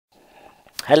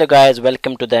Hello guys,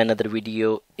 welcome to the another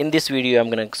video. In this video I'm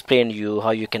going to explain you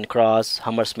how you can cross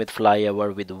Hammersmith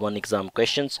Flyover with one exam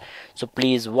questions. So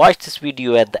please watch this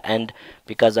video at the end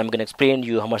because I'm going to explain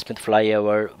you Hammersmith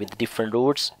Flyover with different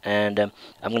routes, and I'm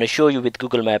going to show you with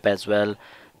Google Map as well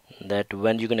that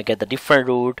when you're going to get the different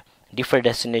route, different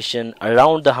destination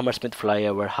around the Hammersmith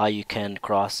Flyover, how you can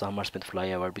cross Hammersmith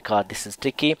Flyover, because this is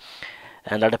tricky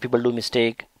and a lot of people do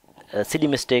mistake, a silly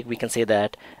mistake we can say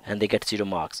that, and they get 0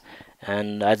 marks.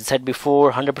 And as I said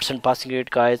before, 100% passing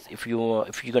rate guys. If you're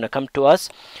gonna come to us,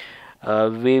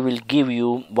 we will give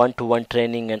you one-to-one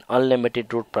training and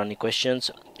unlimited route planning questions,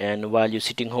 and while you're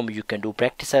sitting home you can do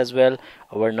practice as well.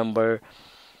 Our number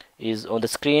is on the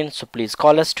screen, so please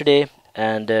call us today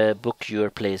and book your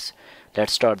place.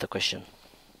 Let's start the question.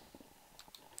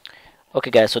 Okay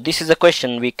guys, so this is a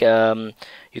question.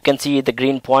 You can see the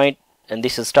green point, and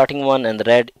this is starting one, and the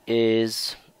red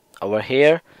is over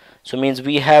here. So means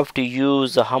we have to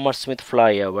use the Hammersmith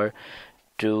Flyover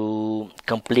to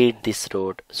complete this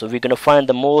road. So we're gonna find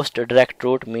the most direct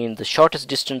route, means the shortest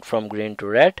distance from green to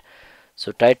red.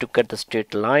 So try to cut the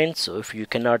straight line. So if you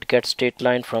cannot get straight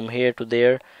line from here to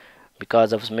there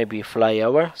because of maybe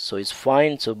flyover, so it's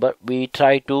fine. So but we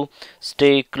try to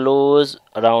stay close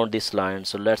around this line.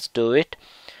 So let's do it.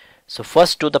 So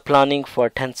first do the planning for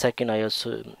 10 seconds.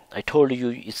 I told you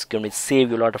it's gonna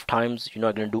save you a lot of times. You're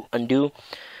not gonna do undo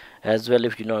as well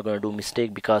if you're not going to do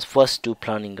mistake, because first do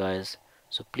planning guys.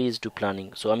 So please do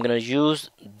planning. So I'm going to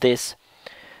use this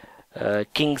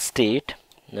King State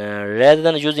rather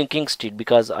than using King Street,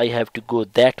 because I have to go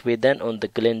that way then on the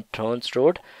Glen Trons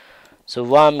road. So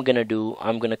what I'm going to do,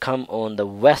 I'm going to come on the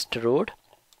west road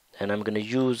and I'm going to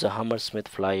use the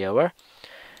Hammersmith Flyover.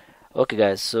 Okay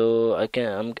guys, so I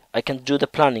can do the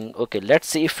planning. Okay, let's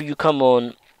see if you come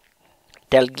on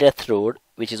Telgleth road,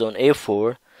 which is on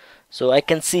A4. So I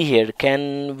can see here,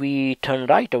 can we turn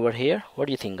right over here? What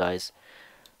do you think guys?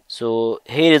 So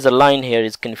here is a line, here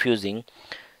is confusing.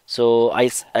 So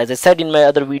as I said in my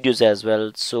other videos as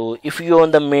well, so if you're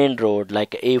on the main road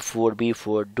like A4,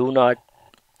 B4, do not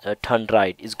turn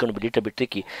right. It's going to be a little bit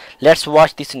tricky. Let's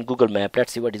watch this in Google Map.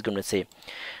 Let's see what it's going to say.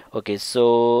 Okay,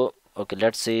 so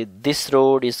let's say this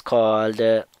road is called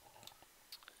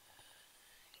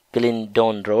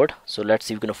Glendon Road. So let's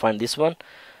see if we're going to find this one.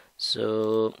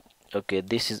 So okay,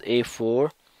 this is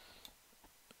A4,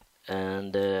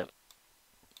 and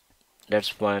let's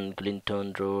find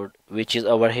Glinton Road, which is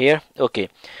over here. Okay,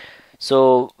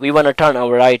 so we want to turn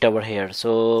our right over here.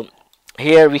 So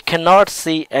here we cannot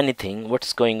see anything.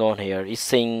 What's going on here? It's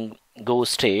saying go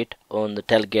straight on the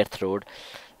Telgate Road.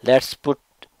 Let's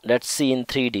see in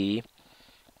 3D.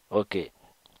 Okay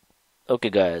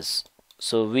guys,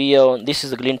 so we are on, this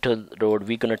is the Glinton Road.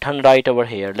 We're gonna turn right over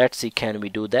here. Let's see, can we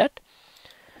do that?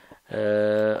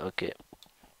 Okay,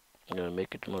 I'm gonna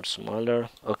make it more smaller.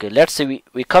 Okay, let's see,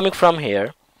 we're coming from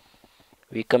here,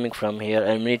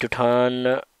 and we need to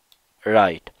turn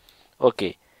right.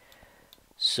 Okay,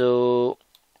 so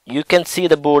you can see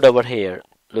the board over here.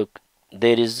 Look,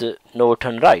 there is no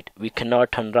turn right. We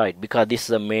cannot turn right because this is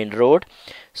the main road,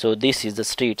 so this is the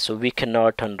street, so we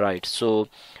cannot turn right. So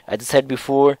as I said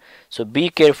before, so be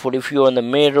careful. If you're on the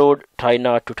main road, try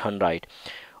not to turn right.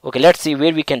 Okay, let's see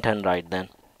where we can turn right then.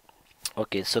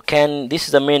 Okay, so this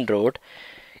is the main road,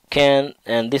 and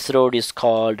this road is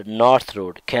called North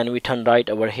Road. Can we turn right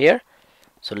over here?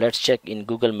 So let's check in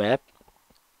Google Map.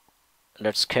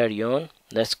 Let's carry on.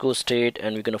 Let's go straight,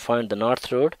 and we're gonna find the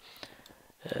North Road.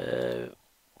 Here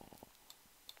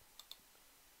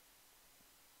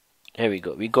we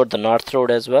go. We got the North Road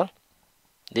as well.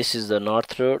 This is the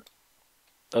North Road.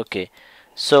 Okay,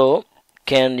 so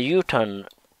can you turn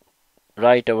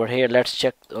right over here? Let's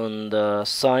check on the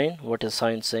sign. What is the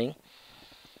sign saying?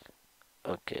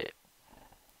 Okay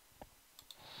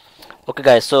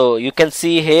guys, so you can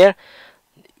see here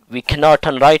we cannot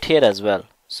turn right here as well,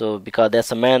 so because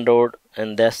that's a main road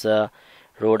and that's a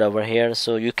road over here.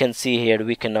 So you can see here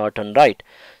we cannot turn right.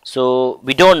 So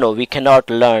we don't know, we cannot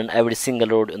learn every single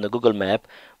road in the Google Map,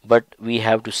 but we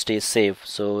have to stay safe.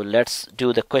 So let's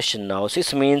do the question now. So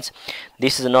this means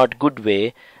this is not good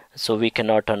way, so we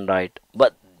cannot turn right.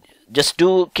 But just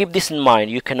keep this in mind,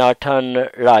 you cannot turn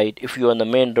right if you're on the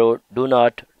main road. Do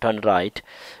not turn right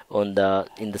in the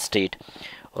state.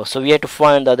 So we have to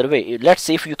find the other way. Let's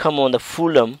see if you come on the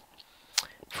Fulham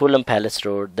Palace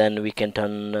Road, then we can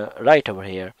turn right over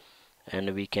here,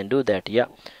 and we can do that. Yeah,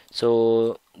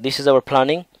 so this is our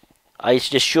planning. I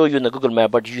just show you in the Google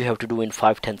Map, but you have to do in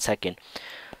 5-10 seconds.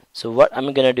 So what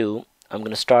I'm gonna do, I'm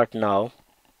gonna start now.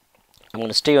 I'm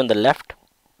gonna stay on the left,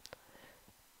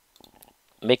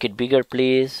 make it bigger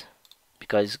please,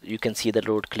 because you can see the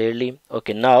road clearly.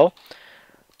 Okay, now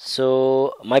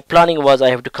So my planning was I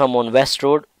have to come on West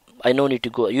Road. I no need to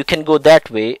go. You can go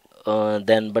that way,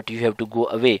 then, but you have to go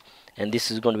away, and this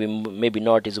is going to be maybe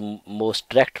not is most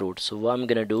direct route. So what I'm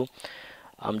gonna do,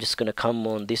 I'm just gonna come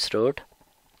on this road.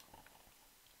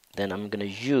 Then I'm gonna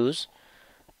use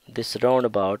this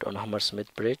roundabout on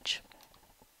Hammersmith Bridge.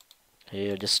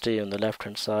 Here, just stay on the left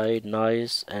hand side,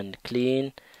 nice and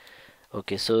clean.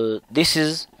 Okay, so this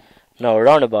is now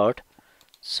roundabout.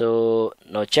 So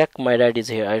now check, my red is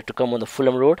here. I have to come on the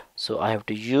Fulham Road, so I have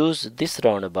to use this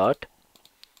roundabout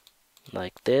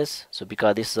like this. So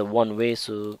because this is a one way,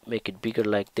 so make it bigger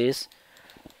like this.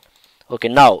 Okay,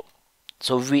 now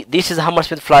so this is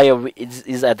Hammersmith Flyover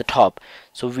is at the top,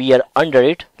 so we are under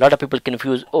it. A lot of people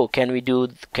confuse, oh, can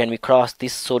we cross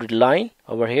this solid line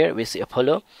over here? We see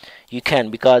Apollo. You can,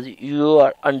 because you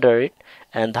are under it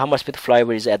and the Hammersmith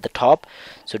Flyover is at the top,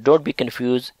 so don't be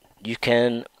confused. You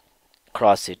can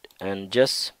cross it and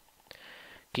just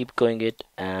keep going it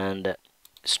and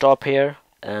stop here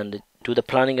and do the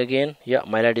planning again. Yeah,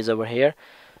 my red is over here,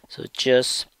 so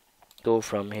just go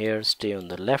from here, stay on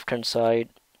the left hand side.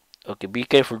 Okay, be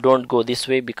careful, don't go this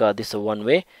way because this is a one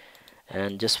way,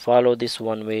 and just follow this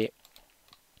one way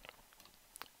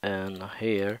and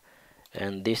here,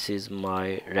 and this is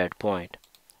my red point.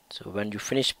 So when you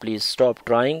finish, please stop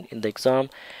trying in the exam.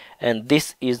 And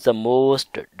this is the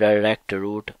most direct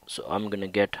route, so I'm gonna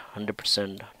get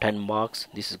 100% 10 marks.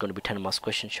 This is going to be 10 marks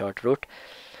question, short route.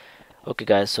 Okay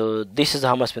guys, so this is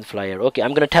Hammersmith Flyover. Okay,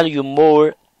 I'm gonna tell you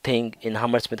more thing in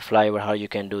Hammersmith Flyover how you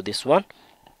can do this one.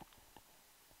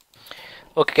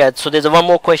 Okay guys, so there's one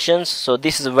more question. So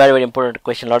this is a very important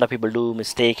question. A lot of people do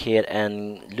mistake here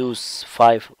and lose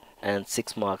 5 and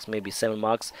 6 marks, maybe 7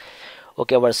 marks.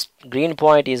 Okay, our green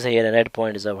point is here and red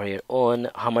point is over here on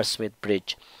Hammersmith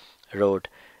Bridge Road.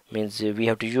 Means we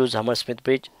have to use Hammersmith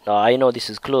Bridge. Now I know this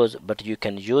is closed, but you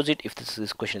can use it if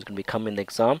this question is going to be come in the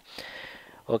exam.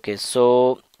 Okay,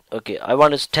 so okay, I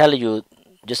want to tell you,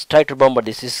 just try to remember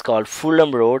this is called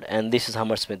Fulham Road and this is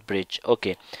Hammersmith Bridge.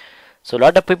 Okay, so a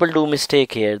lot of people do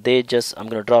mistake here. They just, I'm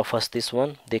gonna draw first this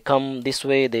one. They come this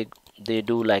way, they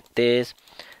do like this,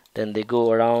 then they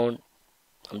go around.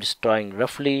 I'm just drawing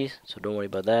roughly, so don't worry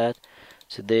about that.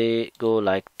 So they go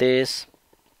like this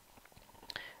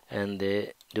and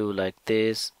they do like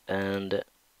this and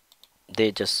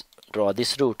they just draw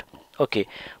this route. Okay,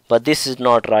 but this is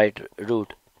not right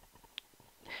route,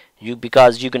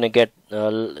 because you're gonna get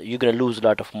you're gonna lose a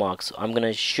lot of marks. So I'm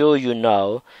gonna show you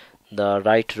now the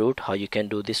right route how you can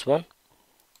do this one.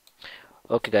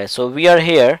 Okay guys, so we are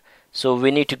here, so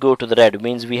we need to go to the red,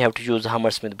 means we have to use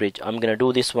Hammersmith Bridge. I'm gonna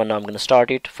do this one now. I'm gonna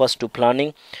start it first to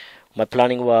planning. My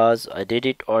planning was, I did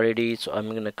it already, so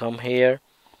I'm gonna come here,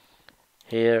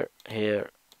 here,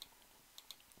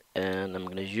 and I'm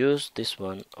gonna use this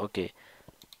one. Okay,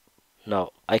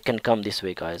 now I can come this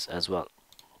way guys as well.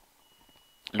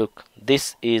 Look,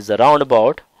 this is a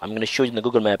roundabout. I'm gonna show you in the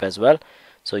Google map as well,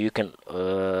 so you can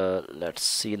let's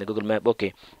see in the Google map.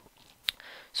 Okay,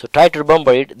 so try to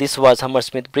remember it. This was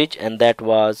Hammersmith Bridge and that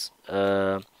was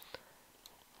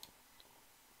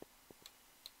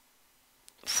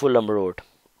Fulham Road.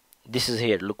 This is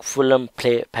here, look, Fulham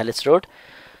Palace Road.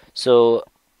 So,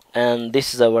 and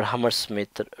this is our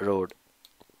Hammersmith Road.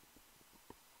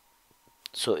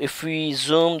 So if we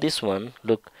zoom this one,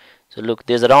 look, so look,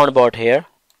 there's a roundabout here,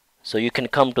 so you can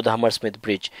come to the Hammersmith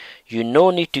Bridge. You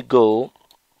no need to go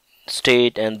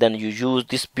straight and then you use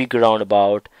this big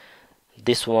roundabout,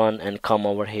 this one, and come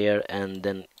over here and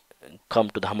then come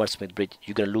to the Hammersmith Bridge.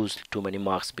 You're gonna lose too many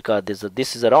marks because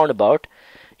this is a roundabout.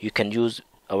 You can use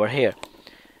over here,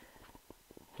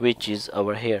 which is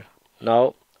over here.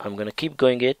 Now I'm gonna keep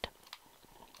going it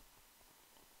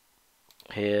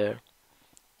here.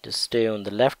 Just stay on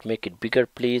the left, make it bigger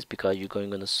please, because you're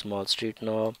going on a small street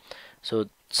now. So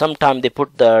sometimes they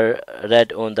put the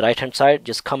red on the right hand side.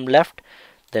 Just come left,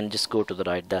 then just go to the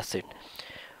right. That's it.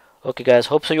 Okay guys,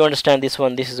 hope so you understand this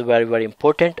one. This is a very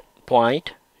important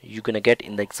point you're gonna get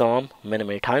in the exam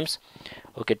many times.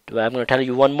 Okay, I'm gonna tell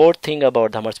you one more thing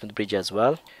about the Hammersmith Bridge as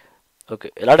well. Okay,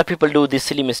 a lot of people do this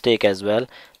silly mistake as well.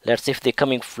 Let's say if they're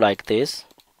coming like this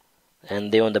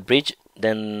and they're on the bridge,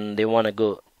 then they want to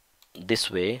go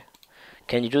this way.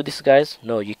 Can you do this guys?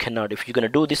 No, you cannot. If you're gonna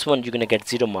do this one, you're gonna get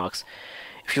 0 marks.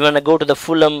 If you want to go to the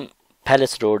Fulham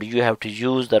Palace Road, you have to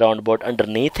use the roundabout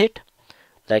underneath it,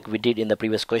 like we did in the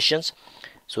previous questions.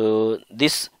 So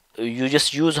this, you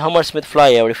just use Hammersmith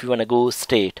Flyover if you want to go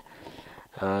straight.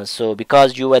 So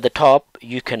because you are at the top,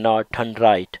 you cannot turn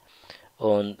right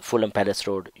on Fulham Palace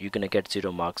Road. You're gonna get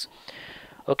 0 marks.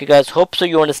 Okay guys, hope so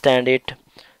you understand it.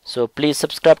 So please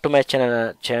subscribe to my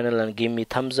channel and give me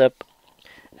thumbs up,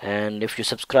 and if you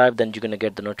subscribe, then you're gonna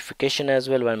get the notification as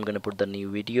well when I'm gonna put the new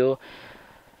video.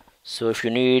 So if you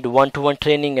need one-to-one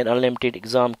training and unlimited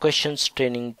exam questions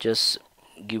training, just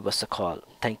give us a call.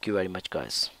 Thank you very much,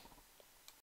 guys.